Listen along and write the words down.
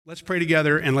Let's pray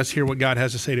together and let's hear what God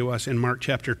has to say to us in Mark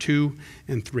chapter 2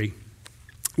 and 3.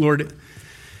 Lord,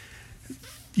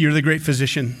 you're the great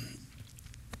physician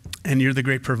and you're the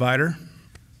great provider.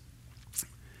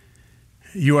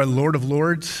 You are Lord of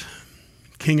lords,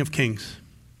 King of kings.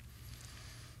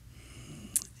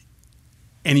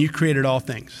 And you created all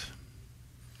things.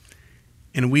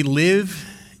 And we live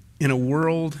in a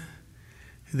world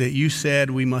that you said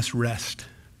we must rest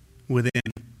within.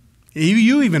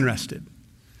 You even rested.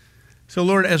 So,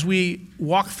 Lord, as we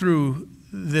walk through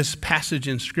this passage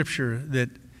in Scripture that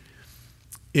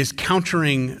is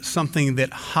countering something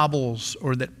that hobbles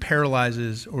or that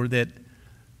paralyzes or that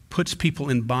puts people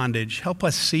in bondage, help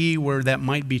us see where that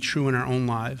might be true in our own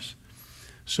lives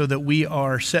so that we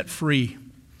are set free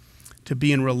to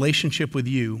be in relationship with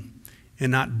you and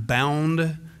not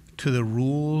bound to the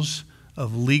rules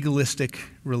of legalistic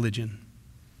religion.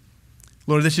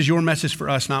 Lord, this is your message for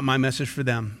us, not my message for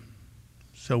them.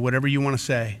 So whatever you want to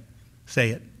say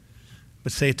it.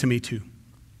 But say it to me too.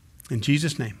 In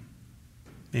Jesus' name,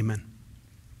 amen.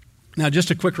 Now,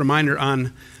 just a quick reminder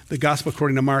on the Gospel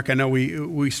according to Mark. I know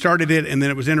we started it and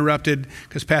then it was interrupted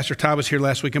because Pastor Todd was here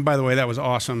last week. And by the way, that was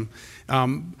awesome.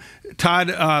 Todd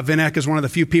Vinek is one of the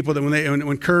few people that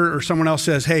when Kurt or someone else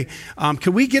says, hey,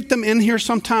 can we get them in here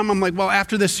sometime? I'm like, well,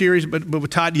 after this series, but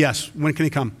with Todd, yes. When can he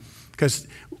come? Because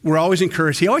we're always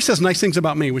encouraged. He always says nice things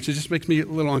about me, which just makes me a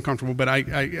little uncomfortable, but I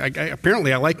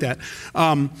apparently I like that.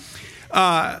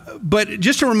 But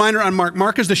just a reminder on Mark.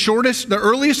 Mark is the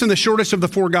earliest and the shortest of the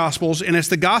four Gospels, and it's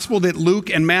the Gospel that Luke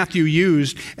and Matthew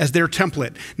used as their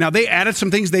template. Now, they added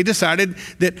some things. They decided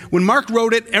that when Mark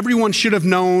wrote it, everyone should have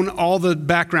known all the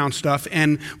background stuff,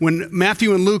 and when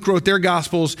Matthew and Luke wrote their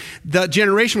Gospels, the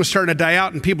generation was starting to die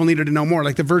out, and people needed to know more,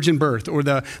 like the virgin birth or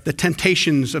the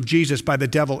temptations of Jesus by the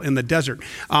devil in the desert.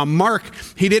 Mark,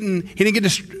 he didn't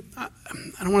get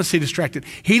I don't want to say distracted.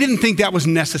 He didn't think that was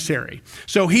necessary.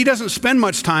 So he doesn't spend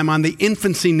much time on the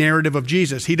infancy narrative of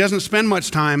Jesus. He doesn't spend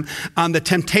much time on the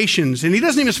temptations. And he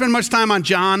doesn't even spend much time on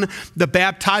John the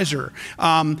Baptizer.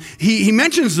 He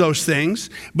mentions those things,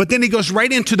 but then he goes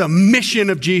right into the mission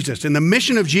of Jesus. And the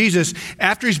mission of Jesus,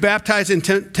 after he's baptized and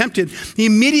tempted, he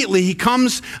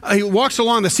walks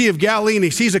along the Sea of Galilee and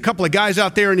he sees a couple of guys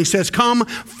out there and he says, come,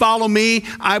 follow me.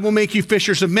 I will make you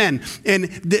fishers of men. And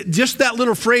just that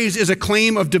little phrase is a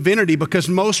claim of divinity, because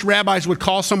most rabbis would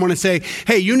call someone and say,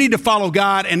 hey, you need to follow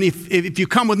God, and if you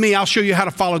come with me, I'll show you how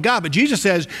to follow God. But Jesus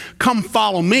says, come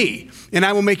follow me, and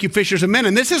I will make you fishers of men.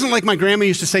 And this isn't like my grandma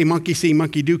used to say, monkey see,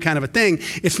 monkey do kind of a thing.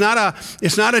 It's not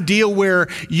a deal where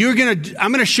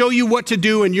I'm gonna show you what to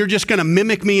do, and you're just gonna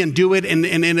mimic me and do it, and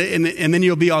then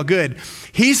you'll be all good.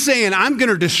 He's saying, I'm going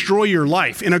to destroy your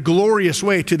life in a glorious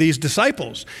way to these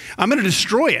disciples. I'm going to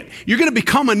destroy it. You're going to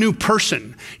become a new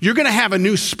person. You're going to have a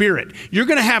new spirit. You're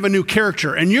going to have a new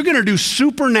character, and you're going to do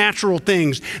supernatural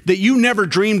things that you never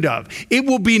dreamed of. It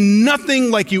will be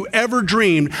nothing like you ever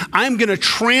dreamed. I'm going to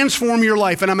transform your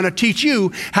life, and I'm going to teach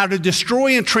you how to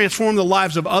destroy and transform the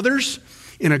lives of others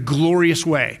in a glorious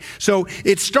way. So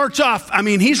it starts off,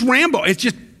 he's Rambo. It's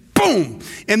just boom.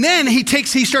 And then he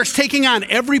starts taking on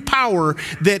every power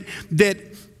that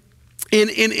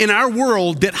in our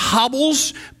world that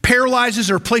hobbles,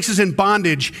 paralyzes, or places in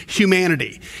bondage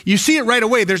humanity. You see it right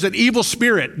away. There's an evil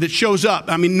spirit that shows up.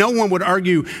 No one would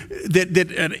argue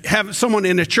that have someone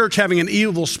in a church having an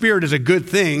evil spirit is a good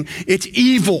thing. It's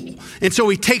evil. And so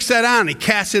he takes that on. He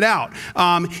casts it out.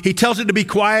 He tells it to be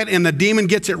quiet, and the demon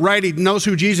gets it right. He knows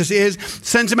who Jesus is,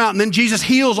 sends him out. And then Jesus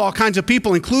heals all kinds of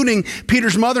people, including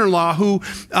Peter's mother-in-law, who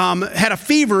had a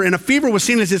fever, and a fever was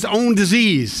seen as his own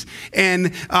disease.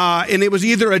 And it was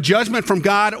either a judgment from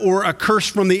God or a curse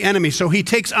from the enemy. So he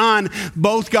takes on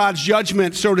both God's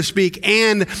judgment, so to speak,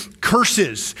 and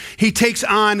curses. He takes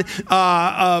on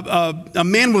a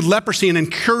man with leprosy, an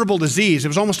incurable disease. It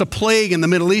was almost a plague in the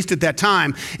Middle East at that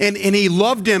time. And he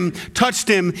loved him, touched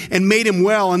him, and made him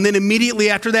well. And then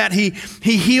immediately after that, he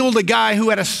healed a guy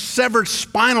who had a severed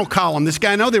spinal column. This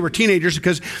guy, I know they were teenagers,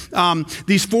 because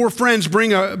these four friends bring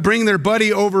their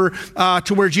buddy over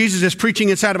to where Jesus is preaching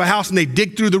inside of a house, and they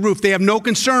dig through the roof. They have no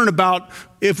concern about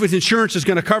if his insurance is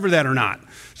going to cover that or not.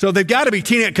 So they've got to be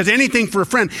teenagers, because anything for a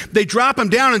friend. They drop him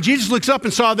down, and Jesus looks up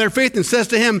and saw their faith and says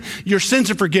to him, your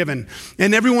sins are forgiven.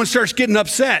 And everyone starts getting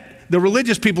upset. The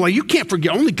religious people are like, you can't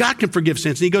forgive. Only God can forgive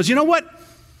sins. And he goes, you know what?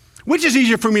 Which is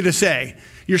easier for me to say?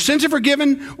 Your sins are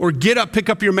forgiven, or get up, pick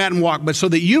up your mat, and walk. But so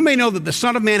that you may know that the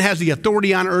Son of Man has the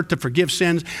authority on earth to forgive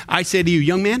sins, I say to you,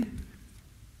 young man,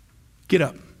 get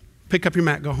up, pick up your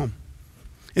mat, go home.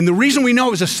 And the reason we know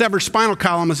it was a severed spinal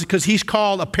column is because he's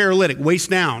called a paralytic, waist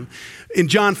down. In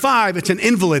John 5, it's an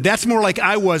invalid. That's more like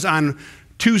I was on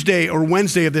Tuesday or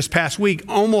Wednesday of this past week,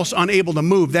 almost unable to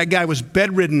move. That guy was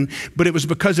bedridden, but it was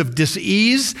because of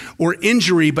disease or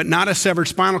injury, but not a severed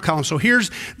spinal column. So here's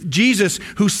Jesus,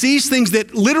 who sees things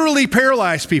that literally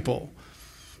paralyze people,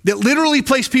 that literally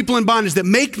place people in bondage, that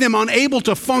make them unable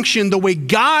to function the way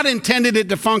God intended it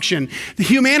to function. The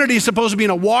humanity is supposed to be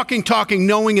in a walking, talking,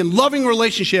 knowing, and loving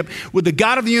relationship with the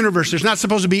God of the universe. There's not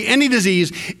supposed to be any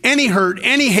disease, any hurt,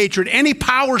 any hatred, any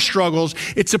power struggles.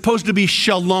 It's supposed to be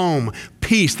shalom,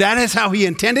 peace. That is how he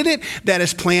intended it. That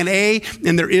is plan A,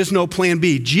 and there is no plan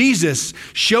B. Jesus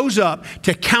shows up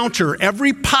to counter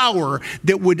every power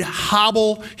that would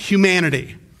hobble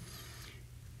humanity.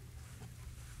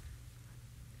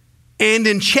 And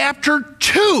in chapter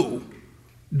 2,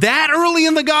 that early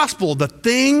in the gospel,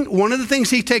 one of the things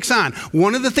he takes on,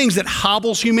 one of the things that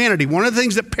hobbles humanity, one of the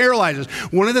things that paralyzes,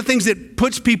 one of the things that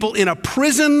puts people in a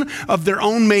prison of their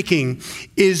own making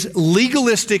is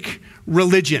legalistic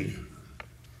religion.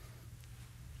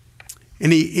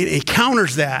 And he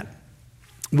counters that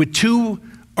with 2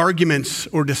 arguments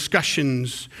or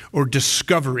discussions or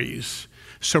discoveries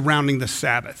surrounding the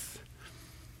Sabbath.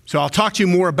 So I'll talk to you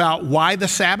more about why the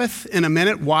Sabbath in a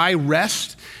minute, why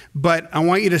rest, but I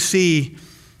want you to see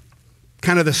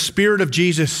kind of the spirit of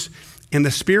Jesus and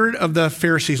the spirit of the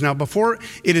Pharisees. Now,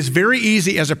 it is very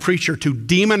easy as a preacher to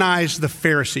demonize the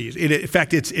Pharisees. In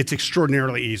fact, it's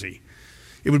extraordinarily easy.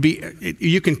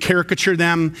 You can caricature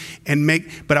them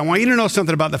but I want you to know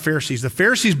something about the Pharisees. The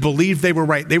Pharisees believed they were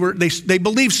right. They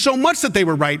believed so much that they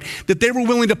were right that they were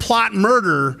willing to plot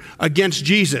murder against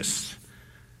Jesus,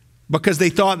 because they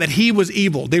thought that he was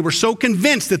evil. They were so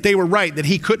convinced that they were right that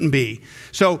he couldn't be.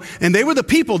 And they were the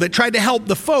people that tried to help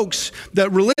the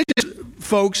religious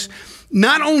folks,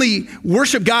 not only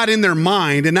worship God in their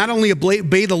mind and not only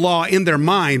obey the law in their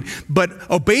mind,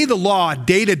 but obey the law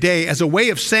day to day as a way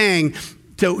of saying,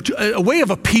 a way of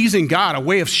appeasing God, a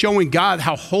way of showing God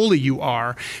how holy you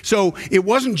are. So it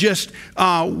wasn't just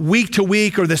week to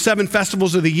week, or the 7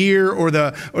 festivals of the year, or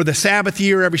the Sabbath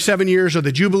year every 7 years, or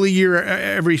the Jubilee year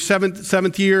every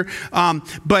seventh year,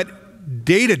 but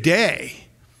day to day,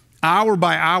 hour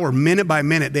by hour, minute by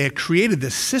minute, they had created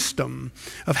this system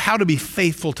of how to be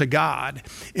faithful to God.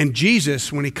 And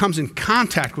Jesus, when he comes in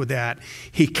contact with that,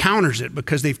 he counters it,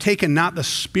 because they've taken not the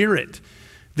spirit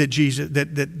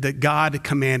that God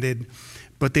commanded,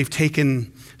 but they've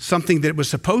taken something that was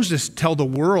supposed to tell the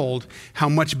world how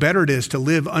much better it is to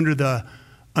live under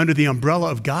the umbrella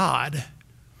of God.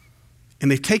 And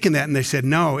they've taken that and they said,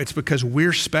 no, it's because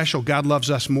we're special. God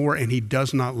loves us more, and he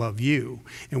does not love you.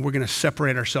 And we're going to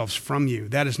separate ourselves from you.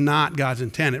 That is not God's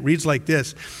intent. It reads like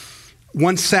this.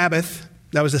 One Sabbath,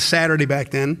 that was a Saturday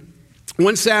back then,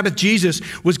 one Sabbath, Jesus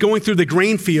was going through the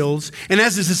grain fields, and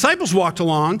as his disciples walked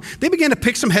along, they began to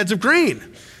pick some heads of grain.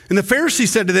 And the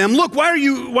Pharisees said to them, look, why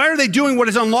are they doing what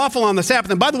is unlawful on the Sabbath?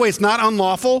 And by the way, it's not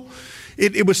unlawful.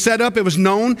 It was set up, it was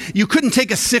known. You couldn't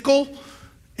take a sickle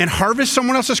and harvest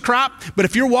someone else's crop, but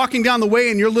if you're walking down the way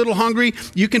and you're a little hungry,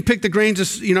 you can pick the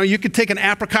grains. You could take an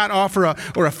apricot off or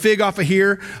a fig off of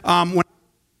here.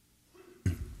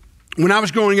 When I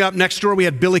was growing up, next door we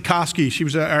had Billy Kosky. She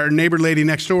was our neighbor lady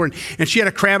next door, and she had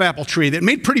a crabapple tree that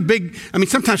made pretty big. I mean,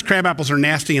 sometimes crabapples are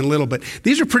nasty and little, but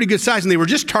these are pretty good size, and they were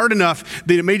just tart enough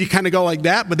that it made you kind of go like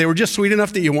that, but they were just sweet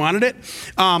enough that you wanted it.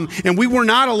 And we were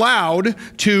not allowed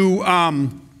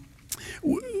to...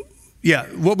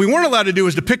 what we weren't allowed to do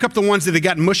was to pick up the ones that had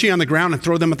gotten mushy on the ground and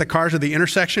throw them at the cars at the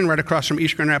intersection right across from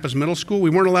East Grand Rapids Middle School.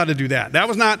 We weren't allowed to do that. That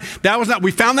was not,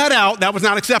 we found that out. That was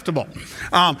not acceptable.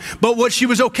 But what she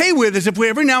was okay with is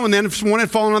every now and then, if one had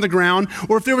fallen on the ground,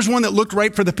 or if there was one that looked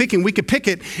ripe for the picking, we could pick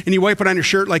it and you wipe it on your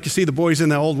shirt like you see the boys in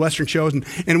the old Western shows,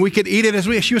 and we could eat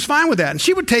it she was fine with that. And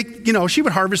she would she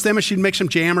would harvest them and she'd make some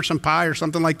jam or some pie or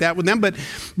something like that with them. But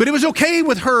it was okay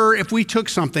with her if we took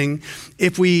something,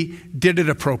 if we did it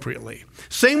appropriately.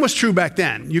 Same was true back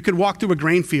then. You could walk through a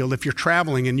grain field if you're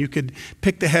traveling and you could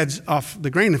pick the heads off the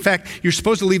grain. In fact, you're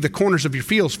supposed to leave the corners of your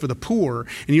fields for the poor,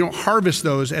 and you don't harvest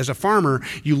those as a farmer.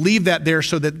 You leave that there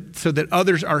so that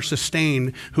others are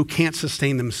sustained who can't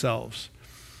sustain themselves.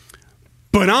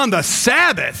 But on the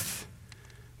Sabbath,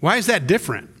 why is that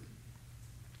different?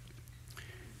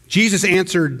 Jesus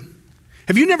answered,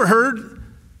 have you never heard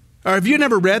or have you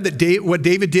never read what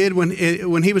David did when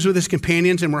he was with his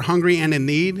companions and were hungry and in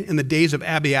need in the days of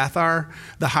Abiathar,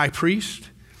 the high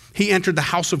priest? He entered the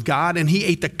house of God and he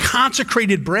ate the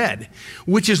consecrated bread,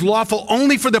 which is lawful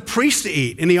only for the priest to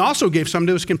eat. And he also gave some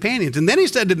to his companions. And then he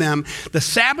said to them, the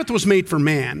Sabbath was made for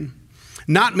man,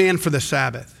 not man for the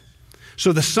Sabbath.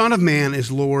 So the Son of Man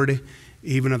is Lord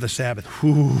even of the Sabbath.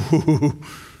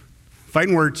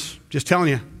 Fighting words, just telling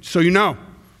you, so you know.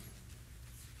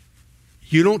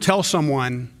 You don't tell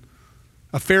someone,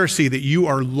 a Pharisee, that you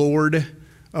are Lord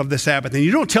of the Sabbath. And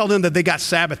you don't tell them that they got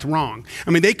Sabbath wrong.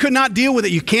 I mean, they could not deal with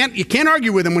it. You can't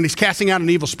argue with him when he's casting out an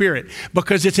evil spirit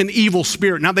because it's an evil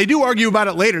spirit. Now, they do argue about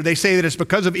it later. They say that it's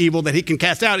because of evil that he can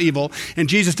cast out evil, and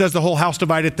Jesus does the whole house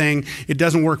divided thing. It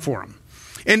doesn't work for him.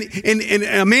 And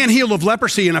a man healed of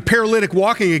leprosy and a paralytic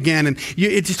walking again, and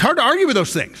it's hard to argue with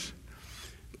those things.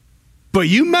 But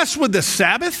you mess with the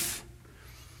Sabbath,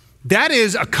 that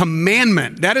is a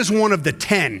commandment. That is one of the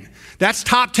 10. That's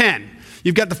top 10.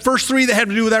 You've got the first 3 that have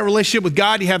to do with that relationship with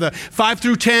God. You have the 5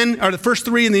 through 10, or the first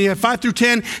 3, and then you have 5 through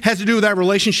 10 has to do with that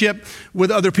relationship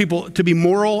with other people, to be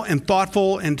moral and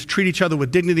thoughtful and to treat each other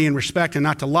with dignity and respect, and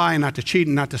not to lie and not to cheat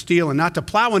and not to steal and not to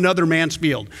plow another man's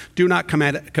field. Do not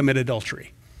commit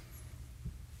adultery.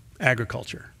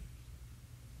 Agriculture.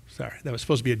 Sorry, that was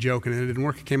supposed to be a joke and it didn't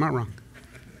work. It came out wrong.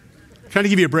 I'm trying to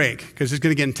give you a break because it's going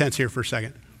to get intense here for a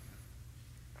second.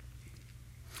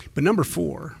 But number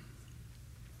 4,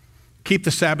 keep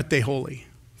the Sabbath day holy,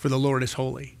 for the Lord is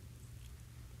holy.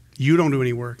 You don't do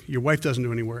any work. Your wife doesn't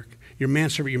do any work. Your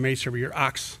manservant, your maidservant, your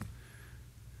ox,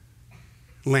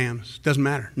 lambs, doesn't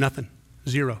matter. Nothing.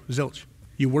 Zero. Zilch.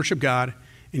 You worship God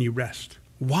and you rest.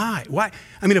 Why? Why?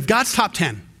 I mean, if God's top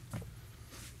 10,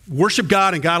 worship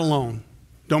God and God alone.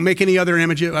 Don't make any other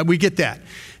image. We get that.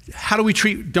 How do we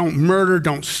treat, don't murder,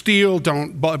 don't steal,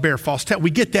 don't bear false testimony.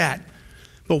 We get that.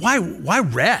 But why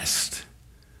rest?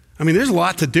 I mean, there's a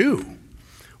lot to do.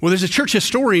 Well, there's a church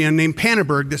historian named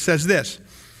Panneberg that says this.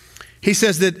 He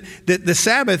says that the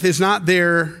Sabbath is not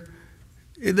there.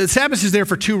 The Sabbath is there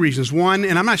for 2 reasons. One,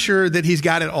 and I'm not sure that he's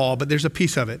got it all, but there's a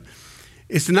piece of it.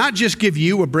 It's to not just give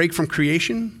you a break from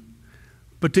creation,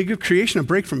 but to give creation a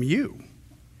break from you.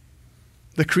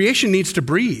 The creation needs to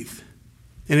breathe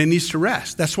and it needs to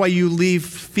rest. That's why you leave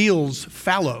fields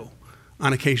fallow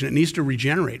on occasion. It needs to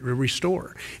regenerate,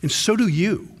 restore. And so do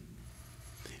you.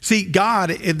 See,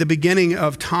 God, at the beginning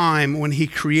of time, when he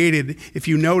created, if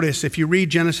you notice, if you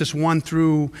read Genesis 1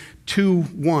 through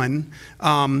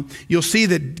 2:1, you'll see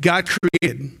that God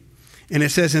created, and it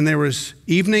says, and there was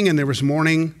evening and there was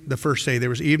morning the first day. There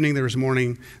was evening, there was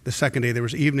morning the second day. There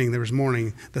was evening, there was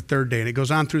morning the third day. And it goes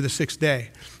on through the 6th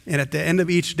day. And at the end of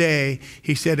each day,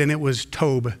 he said, and it was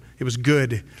Tob, it was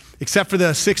good. Except for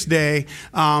the 6th day,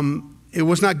 it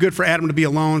was not good for Adam to be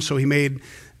alone, so he made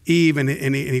Eve, and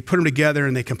he put them together,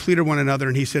 and they completed one another,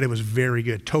 and he said it was very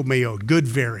good. Tob Mayod, good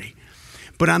very.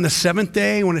 But on the 7th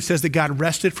day, when it says that God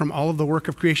rested from all of the work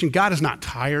of creation, God is not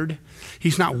tired.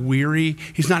 He's not weary.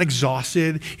 He's not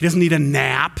exhausted. He doesn't need a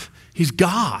nap. He's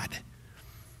God.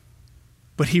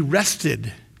 But he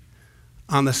rested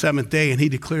on the 7th day, and he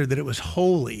declared that it was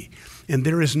holy. And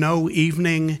there is no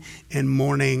evening and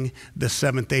morning the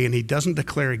 7th day. And he doesn't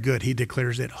declare it good. He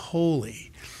declares it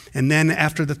holy. And then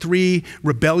after the 3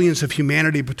 rebellions of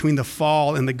humanity between the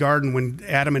fall and the garden, when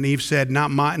Adam and Eve said,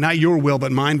 not your will,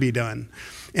 but mine be done.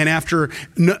 And after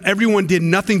everyone did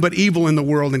nothing but evil in the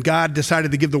world, and God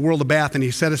decided to give the world a bath, and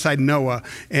he set aside Noah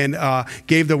and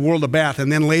gave the world a bath.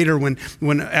 And then later, when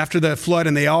after the flood,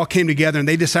 and they all came together, and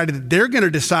they decided that they're going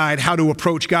to decide how to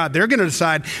approach God. They're going to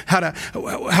decide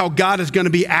how God is going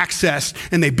to be accessed.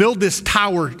 And they build this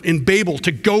tower in Babel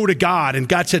to go to God. And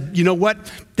God said, you know what?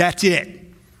 That's it.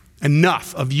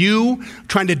 Enough of you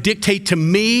trying to dictate to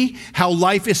me how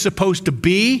life is supposed to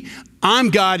be.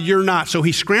 I'm God, you're not. So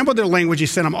he scrambled their language. He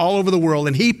sent them all over the world,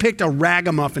 and he picked a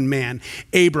ragamuffin man,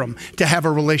 Abram, to have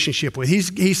a relationship with.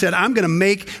 He said, I'm going to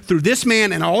make, through this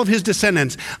man and all of his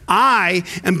descendants, I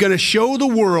am going to show the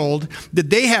world that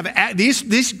they have,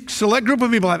 these select group of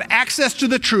people have access to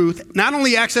the truth, not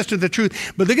only access to the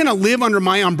truth, but they're going to live under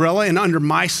my umbrella and under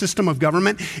my system of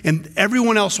government, and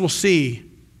everyone else will see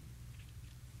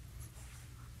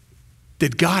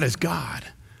that God is God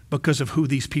because of who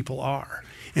these people are.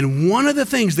 And one of the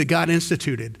things that God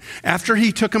instituted after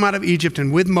he took them out of Egypt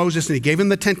and with Moses and he gave him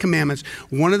the 10 commandments,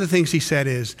 one of the things he said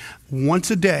is,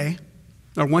 once a day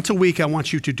or once a week, I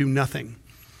want you to do nothing.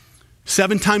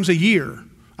 7 times a year,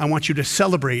 I want you to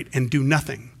celebrate and do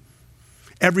nothing.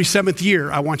 Every 7th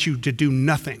year, I want you to do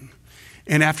nothing.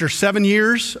 And after 7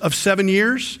 years of 7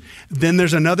 years, then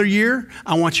there's another year,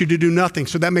 I want you to do nothing.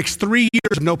 So that makes 3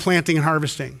 years of no planting and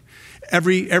harvesting.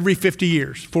 Every 50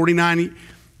 years, 49.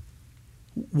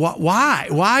 Why?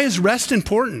 Why is rest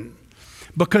important?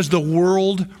 Because the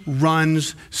world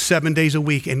runs 7 days a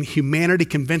week, and humanity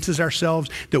convinces ourselves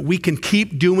that we can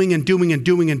keep doing and doing and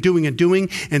doing and doing and doing,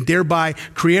 and thereby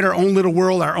create our own little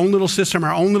world, our own little system,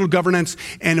 our own little governance,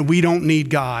 and we don't need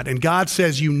God. And God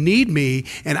says, you need me,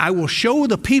 and I will show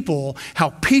the people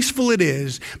how peaceful it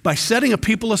is by setting a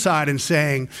people aside and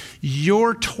saying,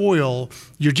 your toil,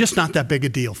 you're just not that big a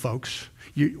deal, folks.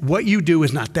 What you do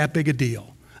is not that big a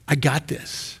deal. I got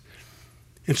this.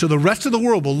 And so the rest of the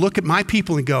world will look at my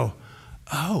people and go,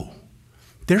 oh,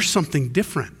 there's something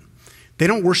different. They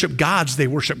don't worship gods, they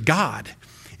worship God.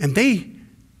 And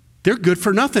they're good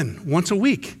for nothing once a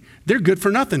week. They're good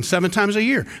for nothing 7 times a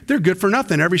year. They're good for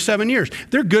nothing every 7 years.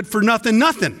 They're good for nothing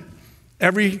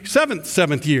every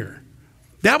seventh year.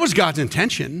 That was God's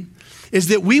intention, is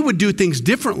that we would do things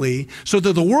differently so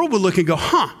that the world would look and go,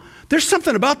 there's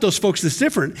something about those folks that's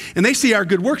different. And they see our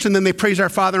good works and then they praise our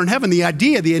Father in heaven. The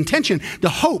idea, the intention, the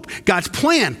hope, God's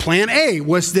plan A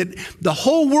was that the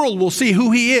whole world will see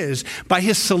who he is by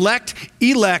his select,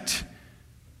 elect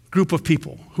group of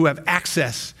people who have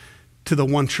access to the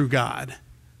one true God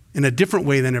in a different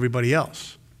way than everybody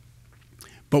else.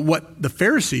 But what the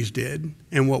Pharisees did,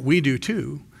 and what we do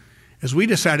too, is we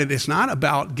decided it's not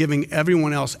about giving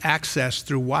everyone else access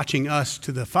through watching us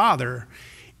to the Father.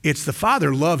 It's the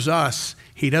Father loves us.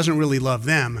 He doesn't really love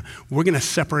them. We're going to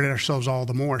separate ourselves all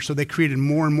the more. So they created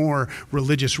more and more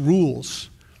religious rules.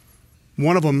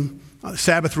 One of them,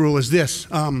 Sabbath rule, is this.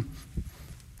 I'm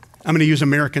going to use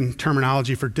American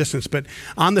terminology for distance, but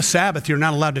on the Sabbath, you're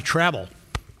not allowed to travel.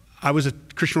 I was a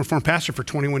Christian Reformed pastor for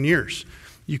 21 years.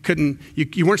 You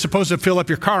weren't supposed to fill up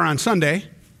your car on Sunday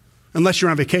unless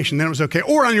you're on vacation, then it was okay,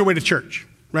 or on your way to church,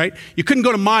 right? You couldn't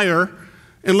go to Meijer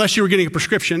unless you were getting a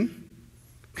prescription,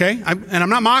 okay? And I'm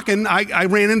not mocking, I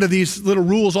ran into these little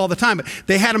rules all the time, but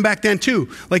they had them back then too.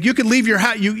 Like you could leave your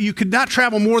house, you could not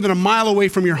travel more than a mile away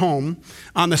from your home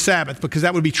on the Sabbath because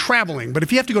that would be traveling. But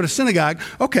if you have to go to synagogue,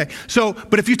 okay.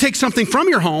 But if you take something from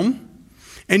your home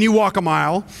and you walk a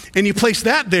mile and you place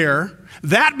that there,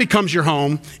 that becomes your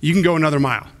home, you can go another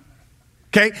mile,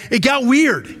 okay? It got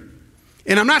weird.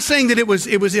 And I'm not saying that it was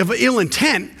of ill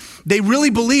intent. They really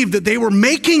believed that they were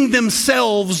making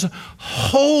themselves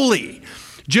holy.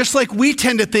 Just like we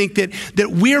tend to think that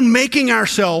we're making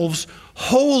ourselves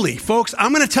holy. Folks,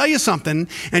 I'm going to tell you something,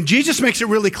 and Jesus makes it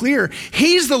really clear.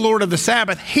 He's the Lord of the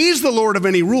Sabbath. He's the Lord of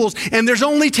any rules, and there's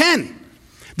only 10.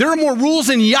 There are more rules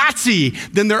in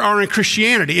Yahtzee than there are in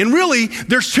Christianity. And really,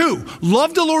 there's 2.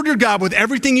 Love the Lord your God with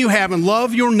everything you have and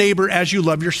love your neighbor as you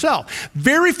love yourself.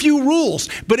 Very few rules.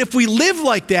 But if we live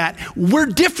like that, we're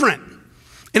different.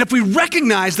 And if we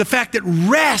recognize the fact that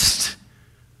rest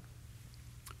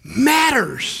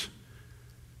matters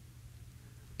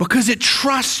because it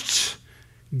trusts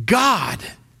God.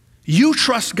 You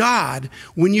trust God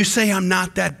when you say, I'm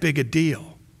not that big a deal.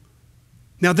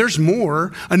 Now there's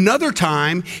more. Another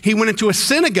time, he went into a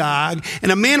synagogue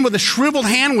and a man with a shriveled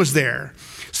hand was there.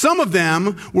 Some of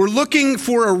them were looking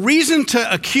for a reason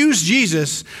to accuse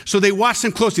Jesus, so they watched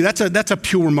him closely. That's a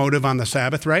pure motive on the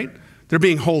Sabbath, right? They're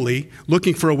being holy,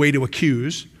 looking for a way to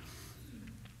accuse.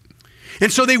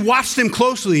 And so they watched him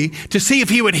closely to see if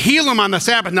he would heal him on the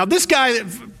Sabbath. Now this guy,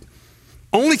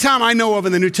 only time I know of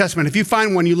in the New Testament, if you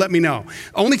find one, you let me know.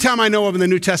 Only time I know of in the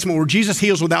New Testament where Jesus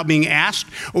heals without being asked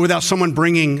or without someone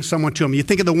bringing someone to him. You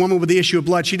think of the woman with the issue of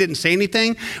blood. She didn't say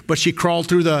anything, but she crawled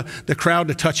through the crowd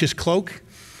to touch his cloak.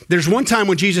 There's one time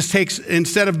when Jesus takes,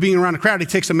 instead of being around a crowd, he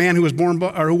takes a man who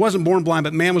wasn't born blind,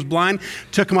 but the man was blind,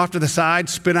 took him off to the side,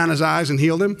 spit on his eyes and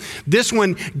healed him. This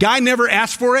one, guy never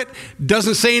asked for it,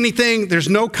 doesn't say anything. There's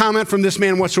no comment from this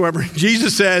man whatsoever.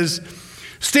 Jesus says,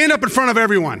 stand up in front of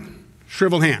everyone,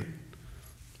 shriveled hand.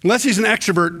 Unless he's an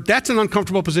extrovert, that's an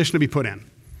uncomfortable position to be put in.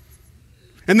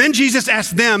 And then Jesus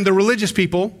asked them, the religious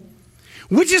people,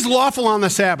 which is lawful on the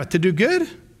Sabbath, to do good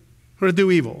or to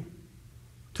do evil?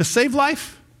 To save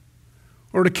life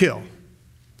or to kill?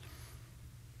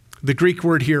 The Greek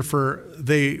word here for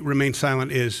they remained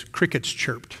silent is crickets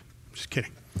chirped. Just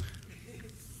kidding.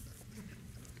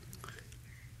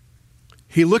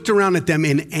 He looked around at them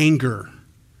in anger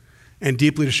and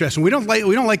deeply distressed. And we don't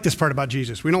like this part about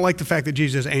Jesus. We don't like the fact that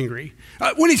Jesus is angry.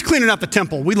 When he's cleaning out the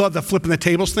temple, we love the flipping the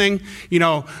tables thing. You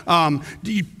know,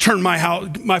 you turn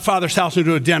my father's house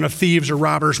into a den of thieves or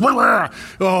robbers.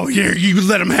 Oh, yeah, you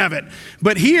let him have it.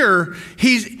 But here,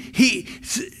 he's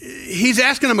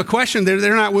asking them a question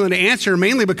they're not willing to answer,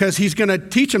 mainly because he's going to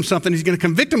teach them something. He's going to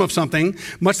convict them of something,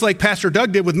 much like Pastor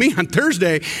Doug did with me on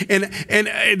Thursday. And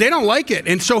they don't like it.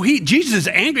 And so Jesus is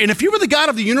angry. And if you were the God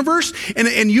of the universe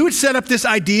and you had set up this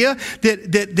idea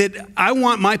that I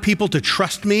want my people to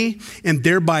trust me and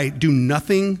thereby do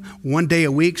nothing 1 day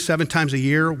a week, 7 times a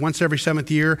year, once every 7th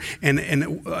year, and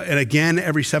again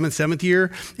every 7th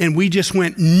year, and we just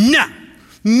went, no.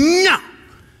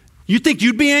 You think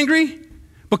you'd be angry?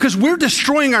 Because we're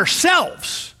destroying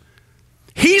ourselves.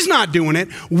 He's not doing it.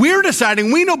 We're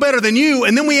deciding we know better than you,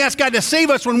 and then we ask God to save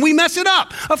us when we mess it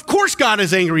up. Of course God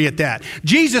is angry at that.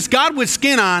 Jesus, God with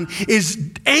skin on,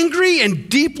 is angry and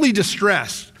deeply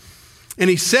distressed. And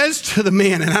he says to the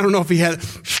man, and I don't know if he had,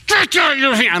 stretch out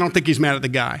your hand. I don't think he's mad at the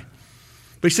guy.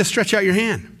 But he says, stretch out your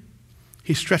hand.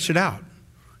 He stretched it out,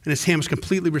 and his hand was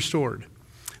completely restored.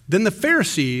 Then the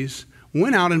Pharisees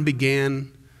went out and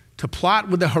began to plot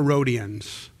with the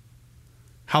Herodians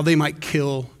how they might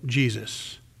kill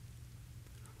Jesus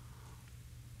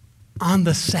on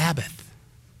the Sabbath.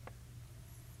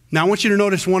 Now, I want you to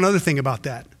notice one other thing about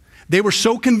that. They were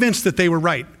so convinced that they were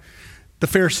right, the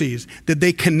Pharisees, that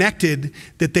they connected,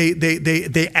 that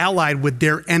they allied with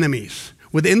their enemies.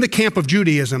 Within the camp of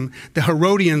Judaism, the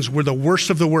Herodians were the worst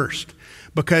of the worst,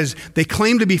 because they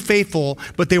claimed to be faithful,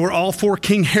 but they were all for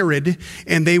King Herod,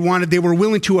 and they were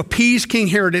willing to appease King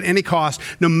Herod at any cost,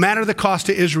 no matter the cost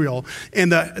to Israel.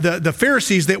 And the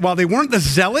Pharisees, that while they weren't the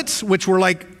zealots, which were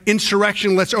like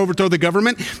insurrection, let's overthrow the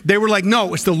government, they were like,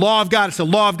 no, it's the law of God, it's the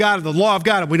law of God, the law of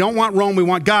God. We don't want Rome, we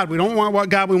want God. We don't want what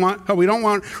God we want. We don't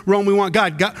want Rome, we want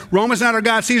God. Rome is not our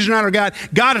God, Caesar's not our God,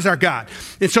 God is our God.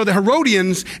 And so the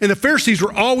Herodians and the Pharisees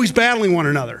were always battling one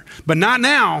another, but not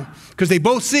now, because they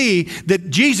both see that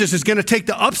Jesus is going to take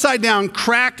the upside down,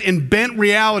 cracked and bent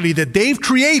reality that they've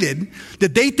created,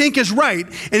 that they think is right,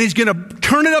 and he's going to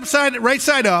turn it right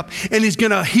side up, and he's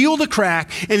going to heal the crack,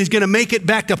 and he's going to make it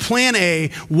back to plan A,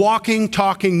 walking,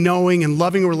 talking, knowing, and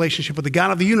loving a relationship with the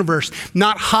God of the universe,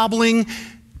 not hobbling,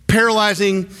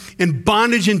 paralyzing, and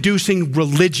bondage-inducing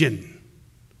religion.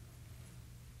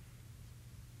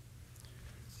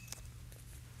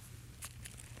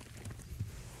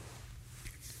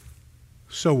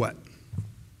 So what?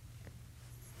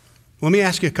 Let me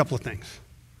ask you a couple of things.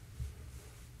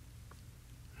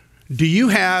 Do you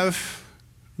have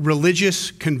religious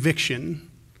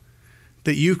conviction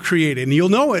that you created? And you'll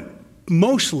know it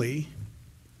mostly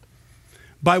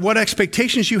by what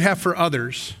expectations you have for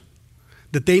others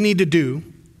that they need to do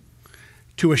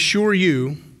to assure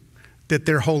you that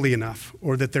they're holy enough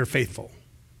or that they're faithful.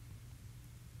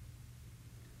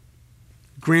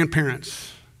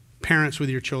 Grandparents, parents with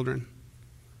your children.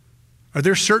 Are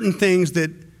there certain things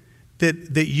that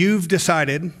you've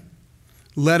decided,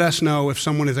 let us know if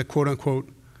someone is a quote-unquote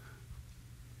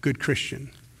good Christian?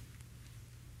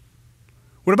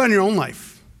 What about in your own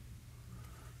life?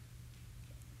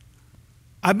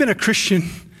 I've been a Christian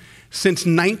since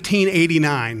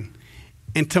 1989,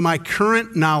 and to my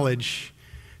current knowledge,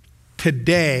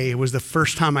 today was the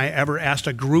first time I ever asked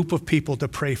a group of people to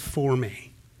pray for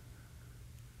me.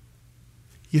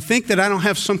 You think that I don't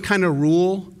have some kind of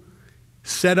rule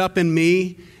set up in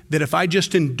me that if I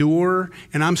just endure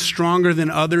and I'm stronger than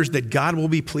others, that God will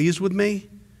be pleased with me?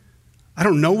 I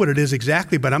don't know what it is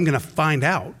exactly, but I'm going to find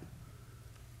out.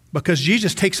 Because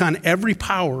Jesus takes on every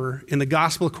power in the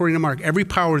gospel according to Mark, every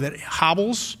power that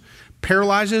hobbles,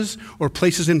 paralyzes, or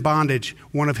places in bondage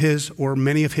one of his or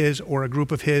many of his or a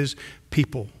group of his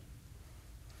people.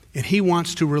 And he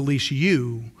wants to release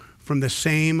you from the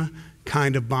same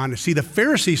kind of bondage. See, the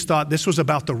Pharisees thought this was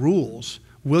about the rules.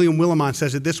 William Willimon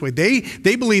says it this way. They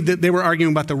believed that they were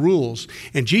arguing about the rules,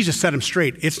 and Jesus set them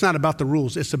straight. It's not about the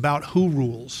rules. It's about who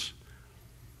rules.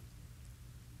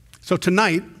 So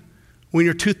tonight, when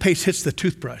your toothpaste hits the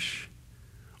toothbrush,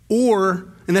 and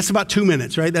that's about 2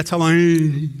 minutes, right? That's how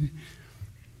long.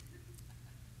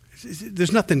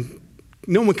 There's nothing,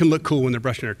 no one can look cool when they're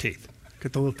brushing their teeth.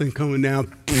 Get the little thing coming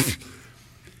down.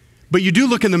 But you do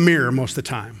look in the mirror most of the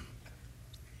time.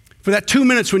 For that 2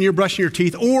 minutes when you're brushing your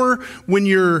teeth, or when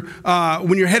your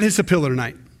head hits the pillow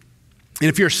tonight. And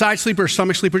if you're a side sleeper or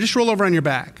stomach sleeper, just roll over on your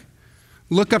back.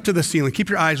 Look up to the ceiling. Keep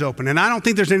your eyes open. And I don't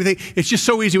think there's anything, it's just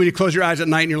so easy when you close your eyes at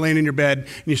night and you're laying in your bed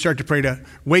and you start to pray to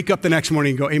wake up the next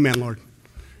morning and go, amen, Lord.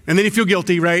 And then you feel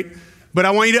guilty, right? But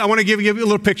I want to give you a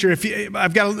little picture.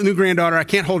 I've got a new granddaughter. I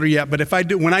can't hold her yet, but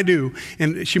when I do,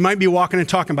 and she might be walking and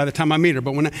talking by the time I meet her,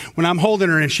 but when I'm holding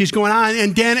her and she's going on,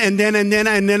 and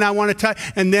then I want to touch,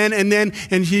 and then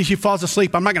she falls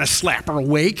asleep, I'm not going to slap her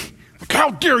awake.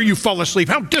 How dare you fall asleep?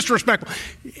 How disrespectful.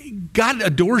 God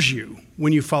adores you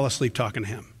when you fall asleep talking to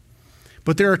him.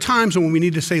 But there are times when we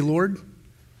need to say, Lord,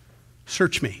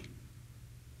 search me.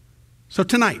 So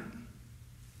tonight,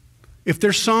 if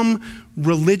there's some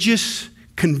religious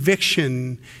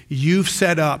conviction you've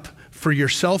set up for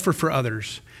yourself or for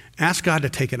others, ask God to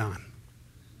take it on,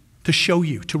 to show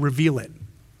you, to reveal it.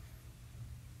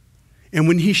 And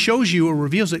when he shows you or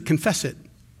reveals it, confess it,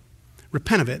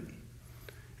 repent of it,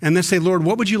 and then say, Lord,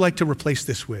 what would you like to replace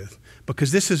this with?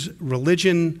 Because this is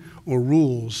religion or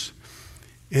rules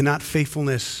and not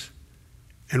faithfulness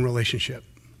and relationship.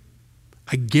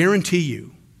 I guarantee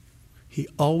you, he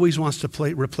always wants to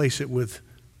replace it with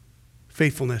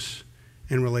faithfulness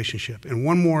and relationship. And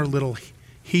one more little,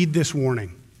 heed this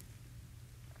warning.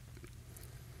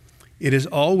 It is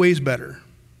always better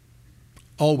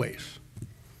always,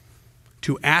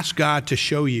 to ask God to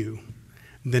show you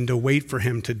than to wait for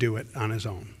him to do it on his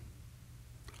own.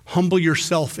 Humble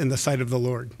yourself in the sight of the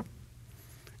Lord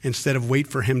instead of wait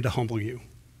for him to humble you.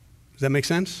 Does that make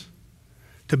sense?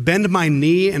 To bend my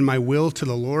knee and my will to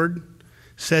the Lord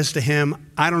says to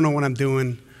him, I don't know what I'm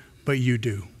doing, but you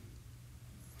do.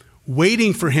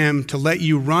 Waiting for him to let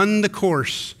you run the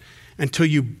course until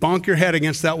you bonk your head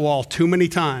against that wall too many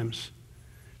times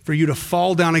for you to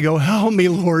fall down and go, help me,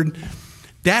 Lord.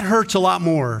 That hurts a lot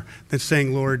more than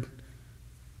saying, Lord,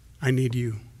 I need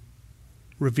you.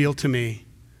 Reveal to me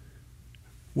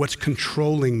what's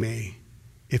controlling me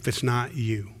if it's not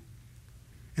you.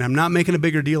 And I'm not making a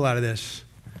bigger deal out of this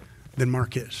than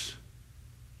Mark is.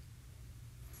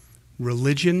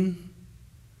 Religion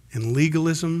and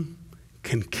legalism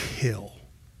can kill.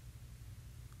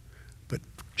 But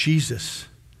Jesus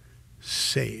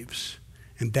saves.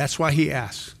 And that's why he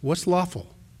asks, what's lawful?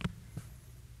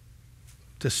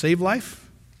 To save life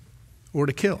or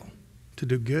to kill? To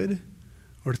do good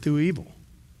or to do evil?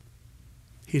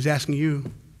 He's asking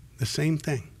you the same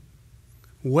thing.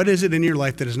 What is it in your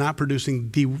life that is not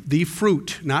producing the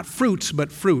fruit, not fruits,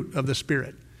 but fruit of the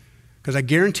Spirit? Because I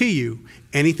guarantee you,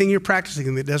 anything you're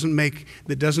practicing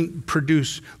that doesn't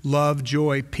produce love,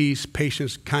 joy, peace,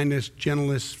 patience, kindness,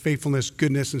 gentleness, faithfulness,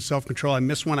 goodness, and self-control. I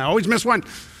miss one. I always miss one.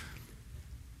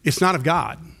 It's not of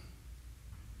God.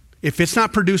 If it's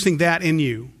not producing that in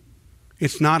you,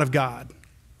 it's not of God.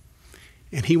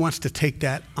 And he wants to take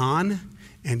that on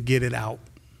and get it out.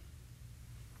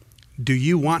 Do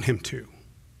you want him to?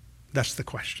 That's the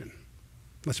question.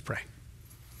 Let's pray.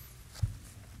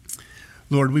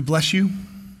 Lord, we bless you.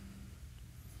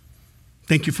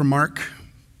 Thank you for Mark.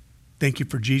 Thank you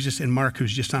for Jesus and Mark,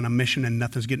 who's just on a mission and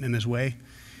nothing's getting in his way.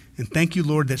 And thank you,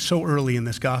 Lord, that so early in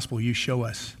this gospel you show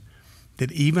us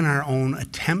that even our own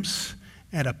attempts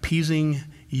at appeasing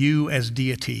you as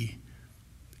deity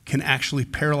can actually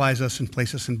paralyze us and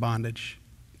place us in bondage.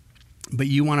 But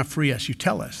you want to free us. You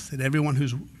tell us that everyone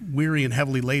who's weary and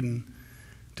heavily laden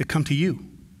to come to you, and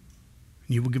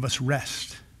you will give us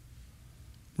rest.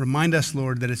 Remind us,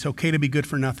 Lord, that it's okay to be good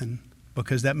for nothing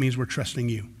because that means we're trusting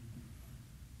you.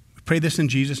 We pray this in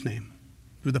Jesus' name,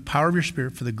 through the power of your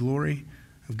Spirit, for the glory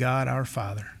of God our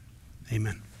Father.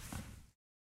 Amen.